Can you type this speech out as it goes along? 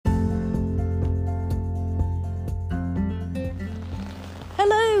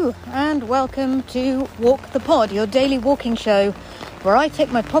and welcome to Walk the Pod, your daily walking show where I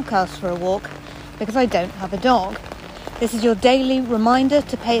take my podcast for a walk because I don't have a dog. This is your daily reminder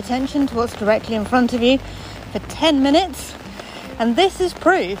to pay attention to what's directly in front of you for 10 minutes, and this is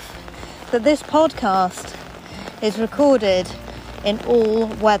proof that this podcast is recorded in all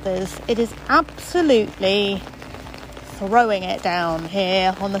weathers. It is absolutely throwing it down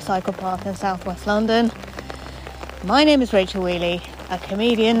here on the cycle path in southwest London. My name is Rachel Wheely, a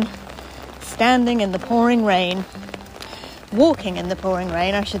comedian standing in the pouring rain, walking in the pouring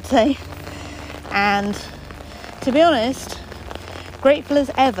rain I should say, and to be honest, grateful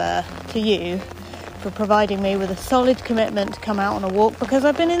as ever to you for providing me with a solid commitment to come out on a walk, because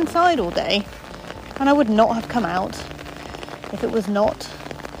I've been inside all day and I would not have come out if it was not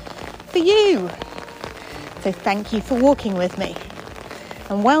for you. So thank you for walking with me,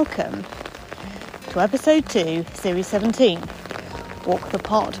 and welcome to episode 2, series 17, Walk the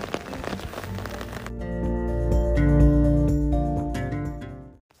Pod.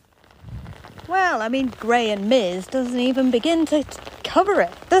 Well, I mean, Grey and Miz doesn't even begin to cover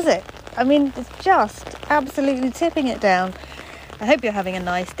it, does it? I mean, it's just absolutely tipping it down. I hope you're having a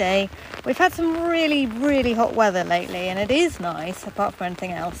nice day. We've had some really, really hot weather lately, and it is nice, apart from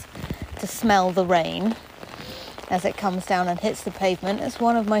anything else, to smell the rain as it comes down and hits the pavement. It's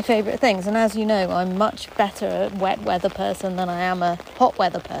one of my favourite things, and as you know, I'm much better a wet weather person than I am a hot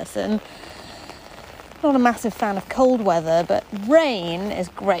weather person. Not a massive fan of cold weather, but rain is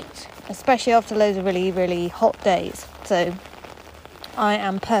great, especially after loads of really, really hot days. So I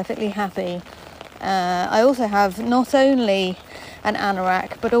am perfectly happy. I also have not only an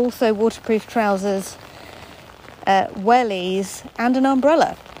anorak, but also waterproof trousers, wellies, and an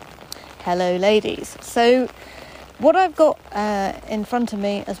umbrella. Hello, ladies. So what I've got in front of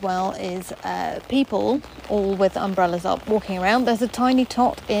me as well is people, all with umbrellas up, walking around. There's a tiny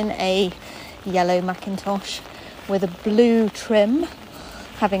tot in a yellow Macintosh with a blue trim,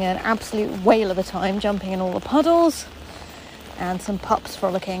 having an absolute whale of a time, jumping in all the puddles, and some pups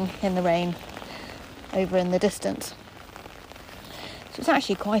frolicking in the rain over in the distance. So it's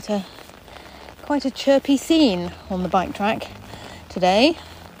actually quite a chirpy scene on the bike track today,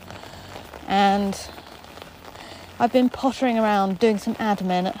 and I've been pottering around doing some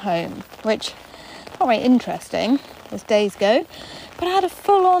admin at home, which is not very interesting as days go, but I had a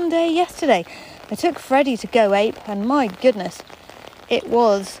full-on day yesterday. I took Freddie to Go Ape, and my goodness, it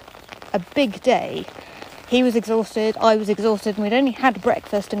was a big day. He was exhausted, I was exhausted, and we'd only had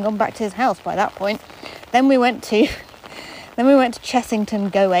breakfast and gone back to his house by that point. Then we went to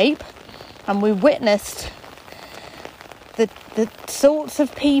Chessington Go Ape, and we witnessed the sorts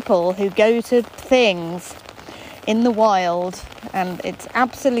of people who go to things in the wild, and it's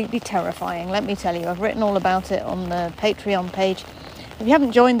absolutely terrifying, let me tell you. I've written all about it on the Patreon page. If you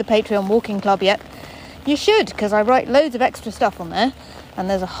haven't joined the Patreon walking club yet, you should, because I write loads of extra stuff on there, and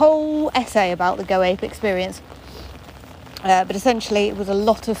there's a whole essay about the Go Ape experience. But essentially it was a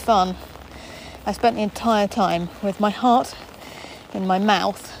lot of fun. I spent the entire time with my heart in my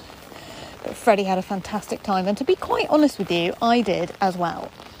mouth, but Freddie had a fantastic time, and to be quite honest with you, I did as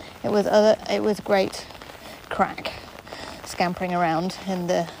well. It was great crack scampering around in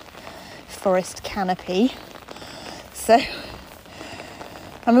the forest canopy. So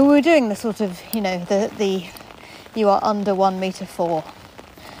I mean, we were doing the sort of, the you are under 1 metre 4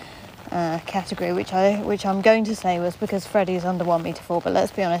 category, which I'm going to say was because Freddie's under 1 metre 4, but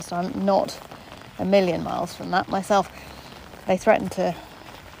let's be honest, I'm not a million miles from that myself. They threatened to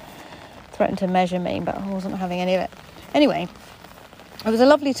measure me, but I wasn't having any of it. Anyway, it was a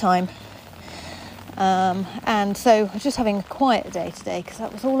lovely time. And so I was just having a quiet day today because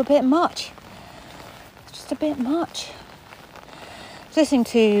that was all a bit much. It's just a bit much. I was listening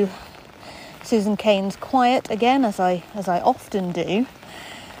to Susan Cain's Quiet again, as I often do,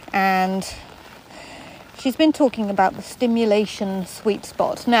 and she's been talking about the stimulation sweet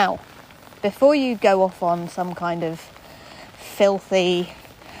spot. Now, before you go off on some kind of filthy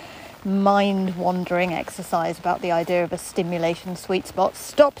mind-wandering exercise about the idea of a stimulation sweet spot,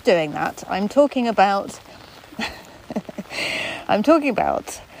 stop doing that. I'm talking about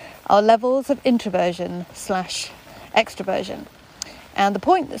our levels of introversion / extroversion. And the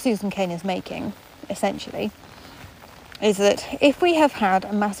point that Susan Cain is making, essentially, is that if we have had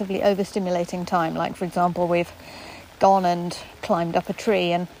a massively overstimulating time, like, for example, we've gone and climbed up a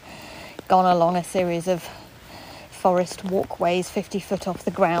tree and gone along a series of forest walkways 50 foot off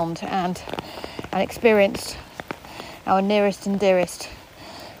the ground and experienced our nearest and dearest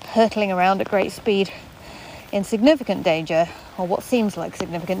hurtling around at great speed in significant danger, or what seems like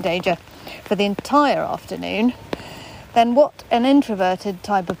significant danger, for the entire afternoon, then what an introverted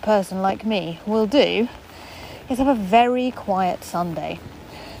type of person like me will do is have a very quiet Sunday,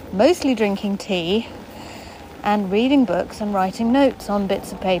 mostly drinking tea and reading books and writing notes on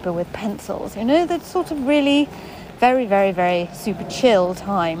bits of paper with pencils. That sort of really very, very, very super chill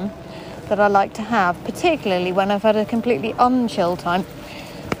time that I like to have, particularly when I've had a completely unchill time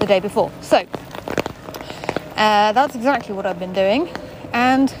the day before. So that's exactly what I've been doing,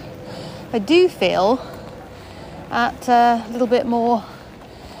 and I do feel at a little bit more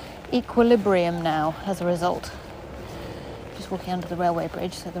equilibrium now as a result. Just walking under the railway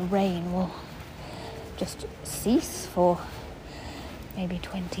bridge, so the rain will just cease for maybe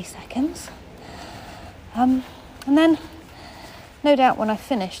 20 seconds. And then, no doubt when I've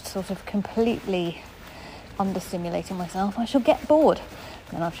finished sort of completely understimulating myself, I shall get bored.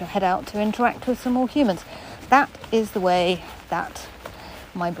 And I shall head out to interact with some more humans. That is the way that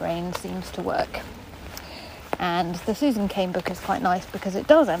my brain seems to work. And the Susan Cain book is quite nice because it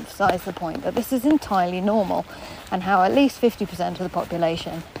does emphasise the point that this is entirely normal and how at least 50% of the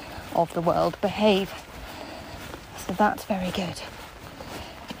population of the world behave. So that's very good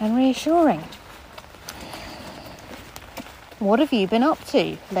and reassuring. What have you been up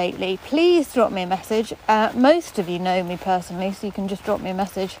to lately? Please drop me a message. Most of you know me personally, so you can just drop me a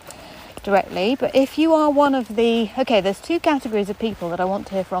message directly. But if you are one of there's two categories of people that I want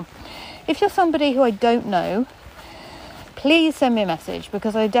to hear from. If you're somebody who I don't know, please send me a message,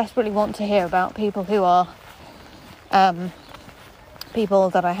 because I desperately want to hear about people who are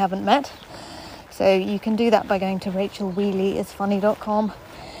people that I haven't met. So you can do that by going to rachelwheelyisfunny.com.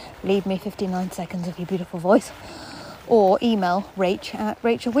 Leave me 59 seconds of your beautiful voice, or email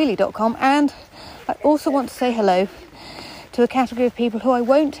rach@rachelwheely.com. And I also want to say hello to a category of people who I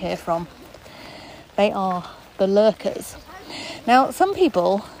won't hear from. They are the lurkers. Now, some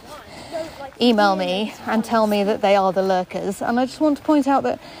people email me and tell me that they are the lurkers, and I just want to point out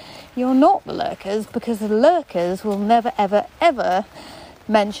that you're not the lurkers, because the lurkers will never, ever, ever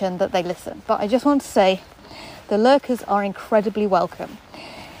mention that they listen. But I just want to say the lurkers are incredibly welcome.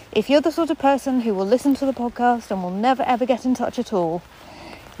 If you're the sort of person who will listen to the podcast and will never, ever get in touch at all,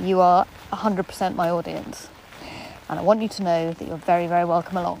 you are 100% my audience. And I want you to know that you're very, very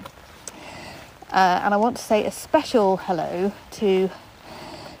welcome along. And I want to say a special hello to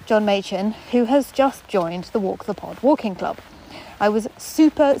John Machin, who has just joined the Walk the Pod Walking Club. I was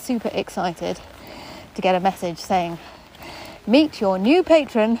super, super excited to get a message saying, meet your new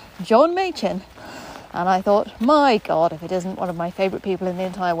patron, John Machin. And I thought, my God, if it isn't one of my favourite people in the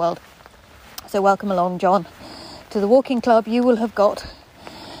entire world. So welcome along, John, to the Walking Club. You will have got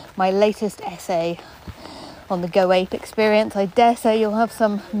my latest essay on the Go Ape experience. I dare say you'll have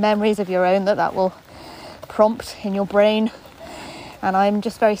some memories of your own that will prompt in your brain. And I'm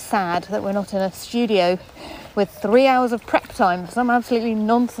just very sad that we're not in a studio with 3 hours of prep time for some absolutely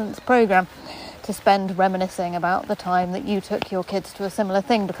nonsense programme to spend reminiscing about the time that you took your kids to a similar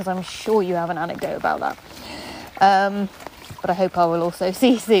thing, because I'm sure you have an anecdote about that. But I hope I will also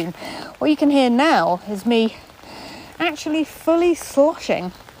see you soon. What you can hear now is me actually fully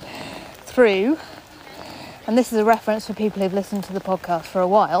sloshing through, and this is a reference for people who've listened to the podcast for a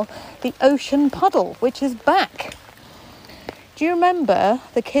while, the Ocean Puddle, which is back. Do you remember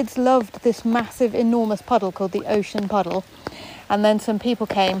the kids loved this massive, enormous puddle called the Ocean Puddle? And then some people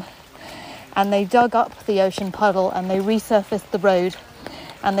came and they dug up the Ocean Puddle and they resurfaced the road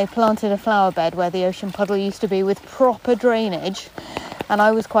and they planted a flower bed where the Ocean Puddle used to be, with proper drainage. And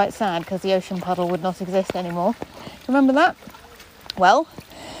I was quite sad because the Ocean Puddle would not exist anymore. Remember that? Well,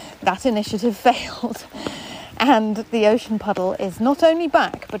 that initiative failed. And the Ocean Puddle is not only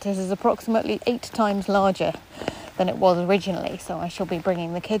back, but it is approximately 8 times larger than it was originally. So I shall be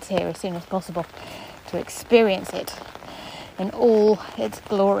bringing the kids here as soon as possible to experience it in all its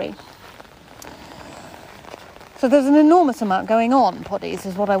glory. So there's an enormous amount going on, Poddies,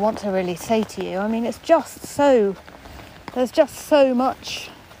 is what I want to really say to you. I mean, there's just so much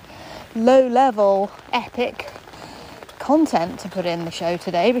low-level, epic content to put in the show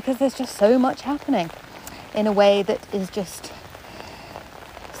today, because there's just so much happening in a way that is just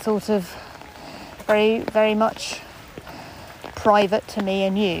sort of very, very much private to me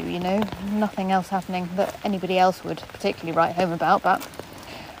and you, you know, nothing else happening that anybody else would particularly write home about. But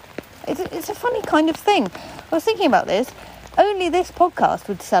it's a funny kind of thing. I was thinking about this. Only this podcast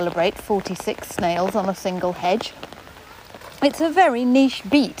would celebrate 46 snails on a single hedge. It's a very niche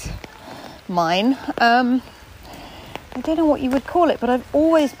beat, mine. I don't know what you would call it, but I've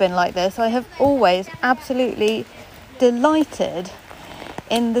always been like this. I have always absolutely delighted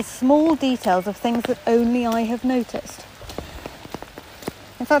in the small details of things that only I have noticed.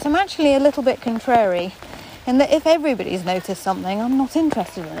 In fact, I'm actually a little bit contrary And that if everybody's noticed something, I'm not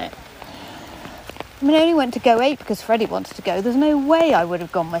interested in it. I mean, I only went to Go 8 because Freddie wanted to go. There's no way I would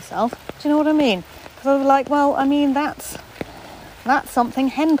have gone myself. Do you know what I mean? Because I was like, well, I mean, that's something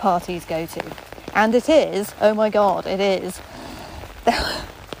hen parties go to. And it is. Oh my God, it is.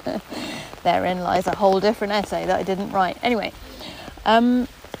 Therein lies a whole different essay that I didn't write. Anyway,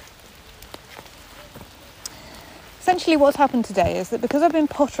 essentially what's happened today is that because I've been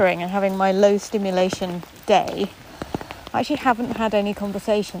pottering and having my low stimulation day, I actually haven't had any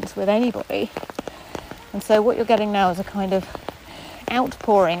conversations with anybody. And so what you're getting now is a kind of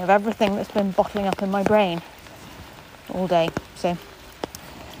outpouring of everything that's been bottling up in my brain all day. So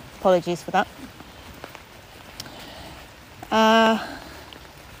apologies for that.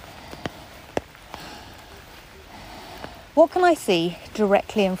 What can I see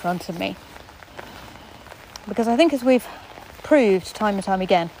directly in front of me? Because I think, as we've proved time and time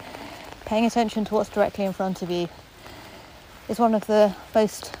again, paying attention to what's directly in front of you is one of the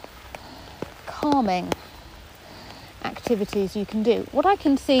most calming activities you can do. What I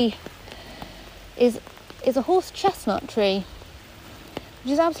can see is a horse chestnut tree,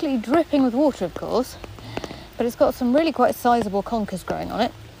 which is absolutely dripping with water, of course, but it's got some really quite sizable conkers growing on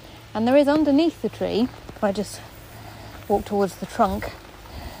it. And there is underneath the tree, if I just walk towards the trunk,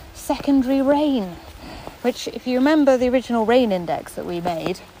 secondary rain, which, if you remember the original rain index that we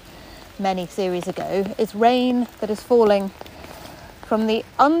made many series ago, is rain that is falling from the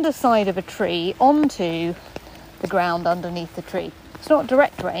underside of a tree onto the ground underneath the tree. It's not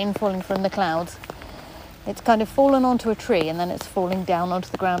direct rain falling from the clouds. It's kind of fallen onto a tree and then it's falling down onto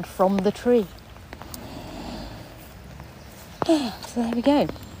the ground from the tree. So there we go.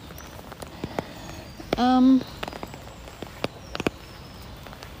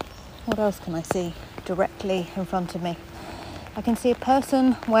 What else can I see directly in front of me? I can see a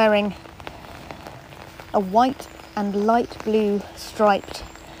person wearing a white and light blue striped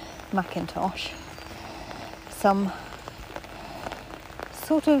Macintosh, some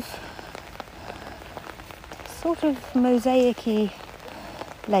sort of mosaic-y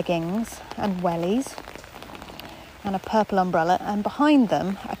leggings and wellies, and a purple umbrella, and behind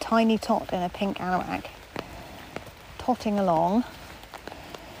them a tiny tot in a pink anorak, totting along,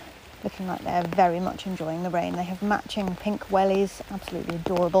 looking like they're very much enjoying the rain. They have matching pink wellies, absolutely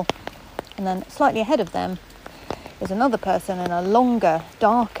adorable. And then slightly ahead of them is another person in a longer,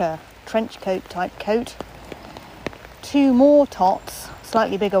 darker trench coat type coat. Two more tots,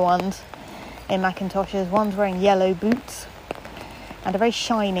 slightly bigger ones, in Macintoshes. One's wearing yellow boots and a very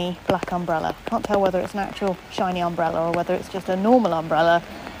shiny black umbrella. Can't tell whether it's an actual shiny umbrella or whether it's just a normal umbrella,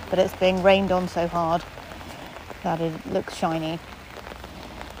 but it's being rained on so hard that it looks shiny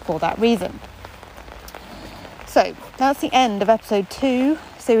for that reason. So that's the end of episode 2,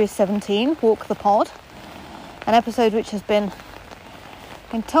 series 17, Walk the Pod, an episode which has been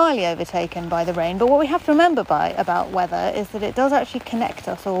entirely overtaken by the rain. But what we have to remember about weather is that it does actually connect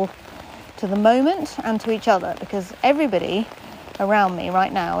us all to the moment and to each other, because everybody around me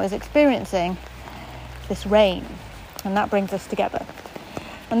right now is experiencing this rain, and that brings us together.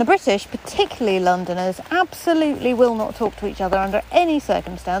 And the British, particularly Londoners, absolutely will not talk to each other under any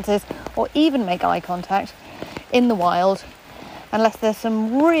circumstances or even make eye contact in the wild unless there's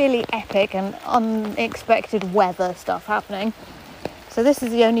some really epic and unexpected weather stuff happening. So this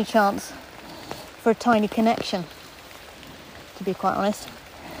is the only chance for a tiny connection, to be quite honest.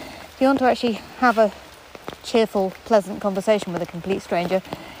 If you want to actually have a cheerful, pleasant conversation with a complete stranger,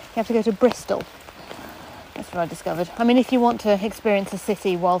 you have to go to Bristol. That's what I discovered. I mean, if you want to experience a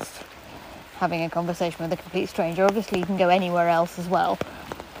city whilst having a conversation with a complete stranger, obviously you can go anywhere else as well.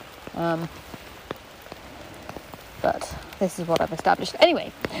 But this is what I've established.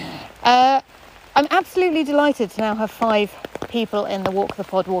 Anyway, I'm absolutely delighted to now have 5 people in the Walk the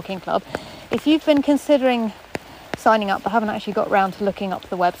Pod Walking Club. If you've been considering signing up but haven't actually got round to looking up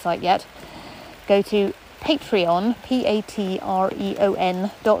the website yet, go to Patreon,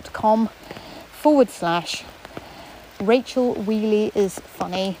 patreon.com/Rachel Wheely is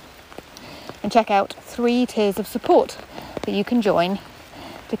funny, and check out 3 tiers of support that you can join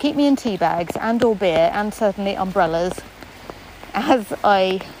to keep me in tea bags and or beer and certainly umbrellas as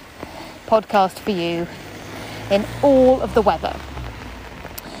I podcast for you in all of the weather.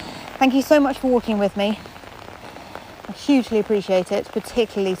 Thank you so much for walking with me. I hugely appreciate it,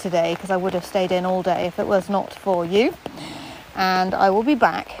 particularly today, because I would have stayed in all day if it was not for you. And I will be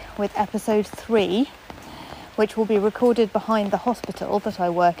back with episode 3, which will be recorded behind the hospital that I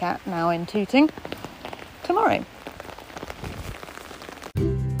work at now in Tooting tomorrow.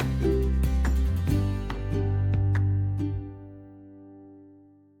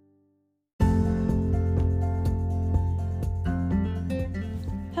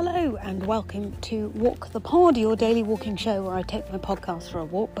 and welcome to Walk the Pod, your daily walking show where I take my podcast for a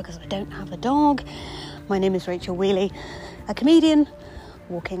walk because I don't have a dog. My name is Rachel Wheely, a comedian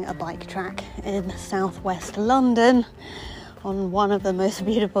walking a bike track in southwest London on one of the most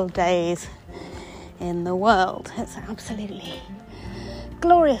beautiful days in the world. It's absolutely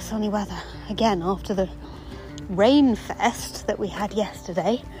glorious sunny weather again after the rain fest that we had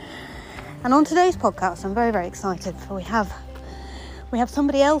yesterday. And on today's podcast, I'm very, very excited for we have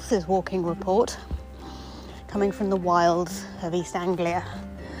somebody else's walking report coming from the wilds of East Anglia.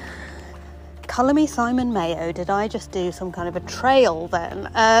 Colour me Simon Mayo, did I just do some kind of a trail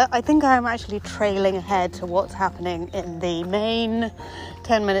then? I think I'm actually trailing ahead to what's happening in the main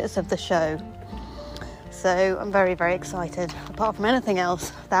 10 minutes of the show. So I'm very, very excited, apart from anything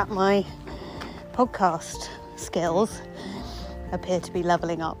else, that my podcast skills appear to be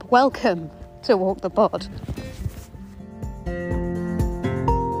levelling up. Welcome to Walk the Pod.